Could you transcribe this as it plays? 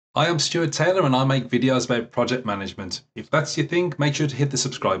I am Stuart Taylor and I make videos about project management. If that's your thing, make sure to hit the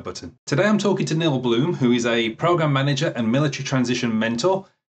subscribe button. Today I'm talking to Neil Bloom, who is a program manager and military transition mentor.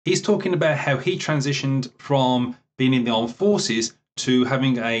 He's talking about how he transitioned from being in the armed forces to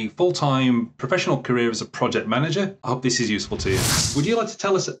having a full-time professional career as a project manager. I hope this is useful to you. Would you like to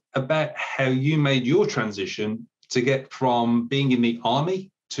tell us about how you made your transition to get from being in the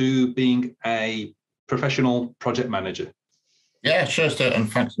army to being a professional project manager? Yeah, sure, Stuart,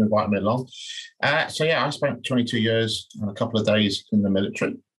 and thanks for inviting me along. I spent 22 years and a couple of days in the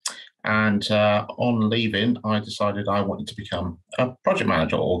military. And on leaving, I decided I wanted to become a project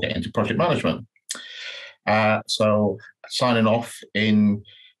manager or get into project management. So signing off in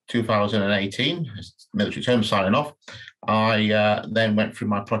 2018, military term signing off, I then went through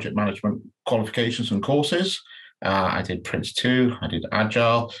my project management qualifications and courses. I did Prince 2, I did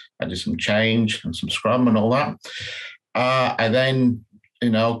Agile, I did some Change and some Scrum and all that. I then,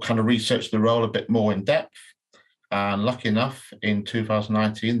 kind of researched the role a bit more in depth. And lucky enough, in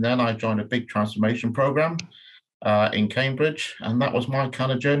 2019, then I joined a big transformation program in Cambridge. And that was my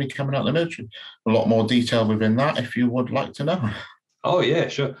kind of journey coming out of the military. A lot more detail within that, if you would like to know. Oh, yeah,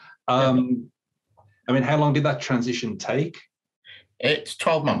 sure. How long did that transition take? It's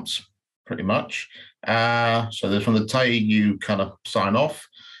 12 months, pretty much. So there's from the day you kind of sign off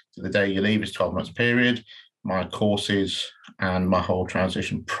to the day you leave is 12 months period. My courses and my whole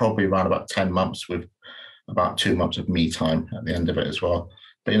transition probably around about 10 months with about 2 months of me time at the end of it as well.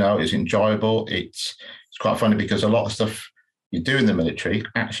 But, it's enjoyable. It's quite funny because a lot of stuff you do in the military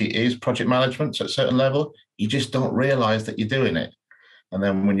actually is project management at a certain level. You just don't realize that you're doing it. And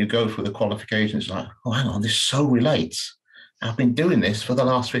then when you go through the qualifications, it's like, oh, hang on, this so relates. I've been doing this for the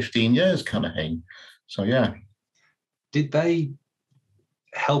last 15 years kind of thing. So, yeah. Did they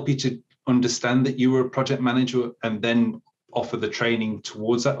help you to understand that you were a project manager and then offer the training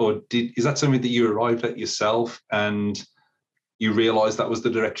towards that, or is that something that you arrived at yourself and you realized that was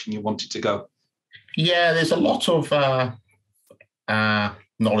the direction you wanted to go? Yeah, there's a lot of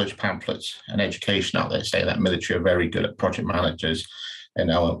knowledge pamphlets and education out there saying that military are very good at project managers.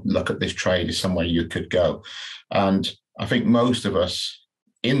 Look at this trade is somewhere you could go. And I think most of us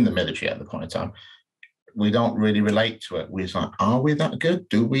in the military at the point in time, we don't really relate to it. We're like, are we that good?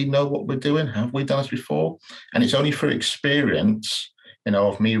 Do we know what we're doing? Have we done this before? And it's only through experience,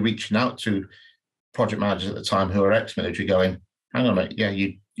 of me reaching out to project managers at the time who are ex-military going, hang on a minute, yeah,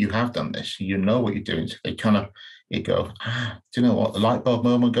 you have done this. You know what you're doing. So they kind of, you go, do you know what? The light bulb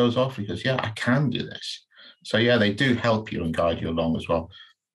moment goes off. He goes, yeah, I can do this. So yeah, they do help you and guide you along as well.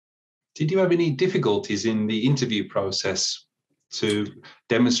 Did you have any difficulties in the interview process to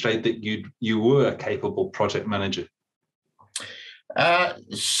demonstrate that you were a capable project manager?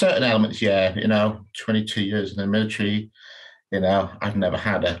 Certain elements, yeah. 22 years in the military, I've never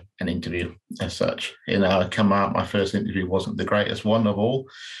had an interview as such. I come out, my first interview wasn't the greatest one of all.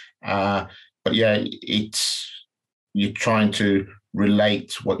 But yeah, you're trying to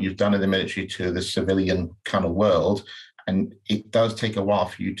relate what you've done in the military to the civilian kind of world. And it does take a while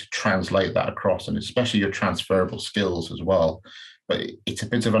for you to translate that across, and especially your transferable skills as well. But it's a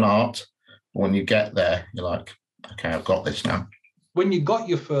bit of an art. When you get there, you're like, okay, I've got this now. When you got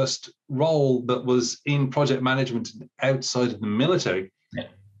your first role that was in project management outside of the military,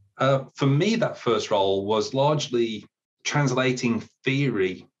 for me, that first role was largely translating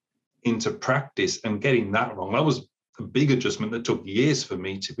theory into practice and getting that wrong. That was a big adjustment that took years for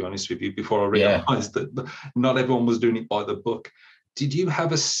me, to be honest with you, before I realized that not everyone was doing it by the book. Did you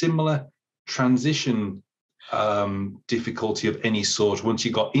have a similar transition difficulty of any sort once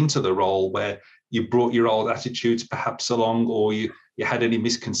you got into the role, where you brought your old attitudes perhaps along, or you had any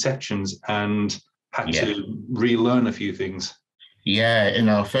misconceptions and had to relearn a few things?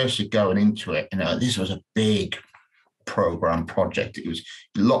 Yeah, firstly going into it, this was a big program project. It was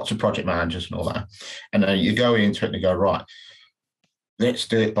lots of project managers and all that. And then you go into it and you go, right, let's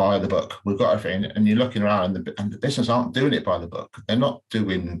do it by the book. We've got everything. And you're looking around and the business aren't doing it by the book. They're not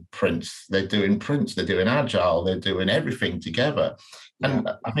doing prints. They're doing Agile. They're doing everything together. And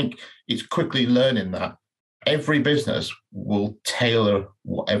I think it's quickly learning that every business will tailor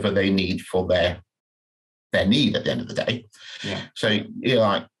whatever they need for their need at the end of the day. Yeah. So you're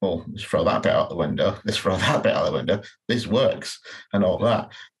like, well, let's throw that bit out the window. Let's throw that bit out the window. This works and all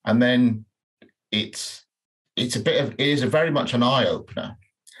that. And then it is a very much an eye opener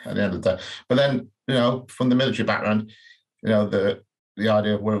at the end of the day. But then, from the military background, the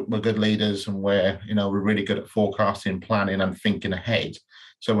idea of we're good leaders and we're really good at forecasting, planning and thinking ahead.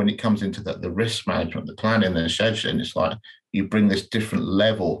 So when it comes into the risk management, the planning and the scheduling, it's like you bring this different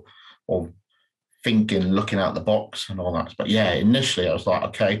level of thinking, looking out the box and all that. But yeah, initially I was like,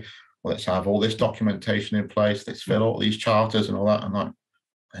 okay, well, let's have all this documentation in place. Let's fill all these charters and all that. I'm like,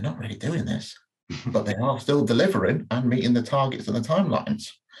 they're not really doing this, but they are still delivering and meeting the targets and the timelines.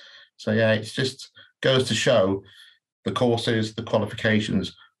 So yeah, it's just goes to show the courses, the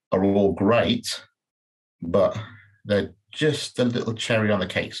qualifications are all great, but they're just a little cherry on the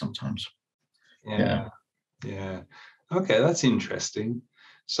cake sometimes. Yeah. Okay, that's interesting.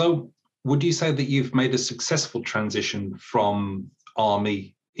 So would you say that you've made a successful transition from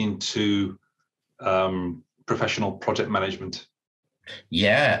army into professional project management?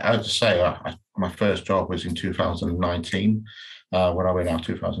 Yeah, I would say my first job was in 2019, when I went out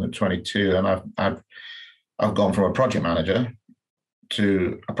 2022, and I've gone from a project manager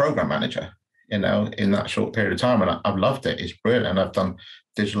to a program manager, in that short period of time, and I've loved it. It's brilliant. I've done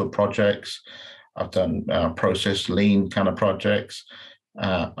digital projects, I've done process lean kind of projects,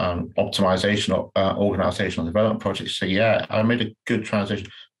 optimization, organizational development projects. So yeah, I made a good transition,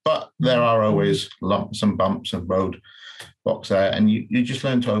 but there are always lumps and bumps and roadblocks there, and you just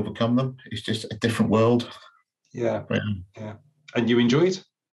learn to overcome them. It's just a different world. Yeah. And you enjoy it?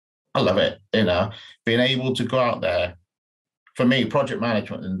 I love it. Being able to go out there. For me, project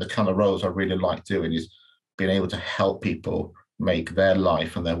management and the kind of roles I really like doing is being able to help people make their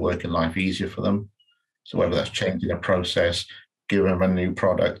life and their working life easier for them. So whether that's changing a process, giving them a new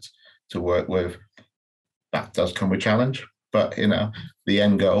product to work with, that does come with challenge. But the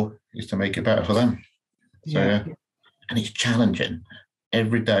end goal is to make it better for them. So and it's challenging.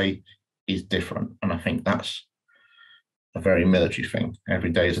 Every day is different, and I think that's a very military thing. Every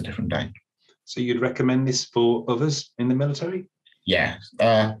day is a different day. So you'd recommend this for others in the military? Yeah.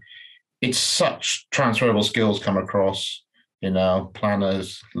 It's such transferable skills come across,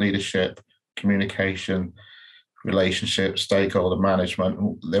 planners, leadership, communication, relationships, stakeholder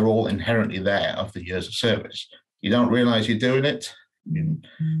management. They're all inherently there after years of service. You don't realize you're doing it. You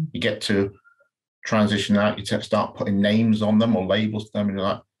get to transition out, you start putting names on them or labels to them, and you're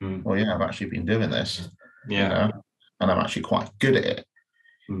like, well, yeah, I've actually been doing this. Yeah. And I'm actually quite good at it.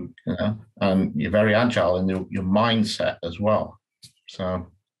 And you're very agile in your mindset as well. So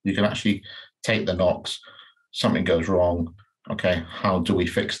you can actually take the knocks. Something goes wrong. Okay, how do we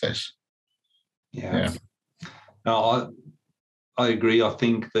fix this? Yeah. No, I agree. I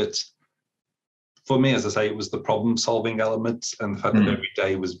think that for me, as I say, it was the problem-solving element and the fact that every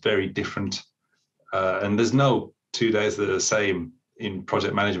day was very different. And there's no 2 days that are the same in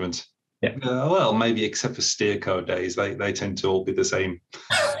project management. Yeah. Well, maybe except for steer code days, they tend to all be the same.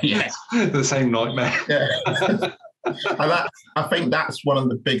 Yeah. The same nightmare. Yeah. And I think that's one of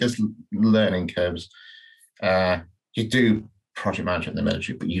the biggest learning curves. You do project management in the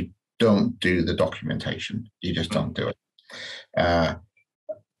military, but you don't do the documentation. You just don't do it.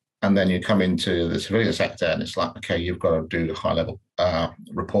 And then you come into the civilian sector, and it's like, okay, you've got to do high-level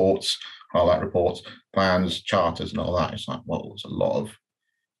reports, highlight reports, plans, charters, and all that. It's like, well, there's a lot of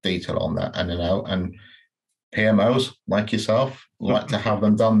detail on that, and PMOs like yourself like to have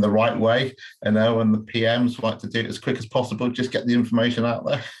them done the right way, and the PMs like to do it as quick as possible, just get the information out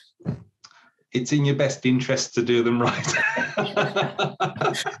there. It's in your best interest to do them right.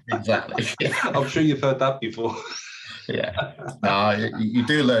 Exactly. I'm sure you've heard that before. Yeah. No, you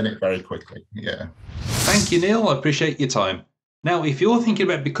do learn it very quickly. Yeah. Thank you, Neil. I appreciate your time. Now, if you're thinking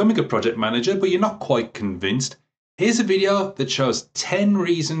about becoming a project manager, but you're not quite convinced, here's a video that shows 10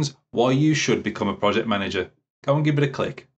 reasons why you should become a project manager. Go and give it a click.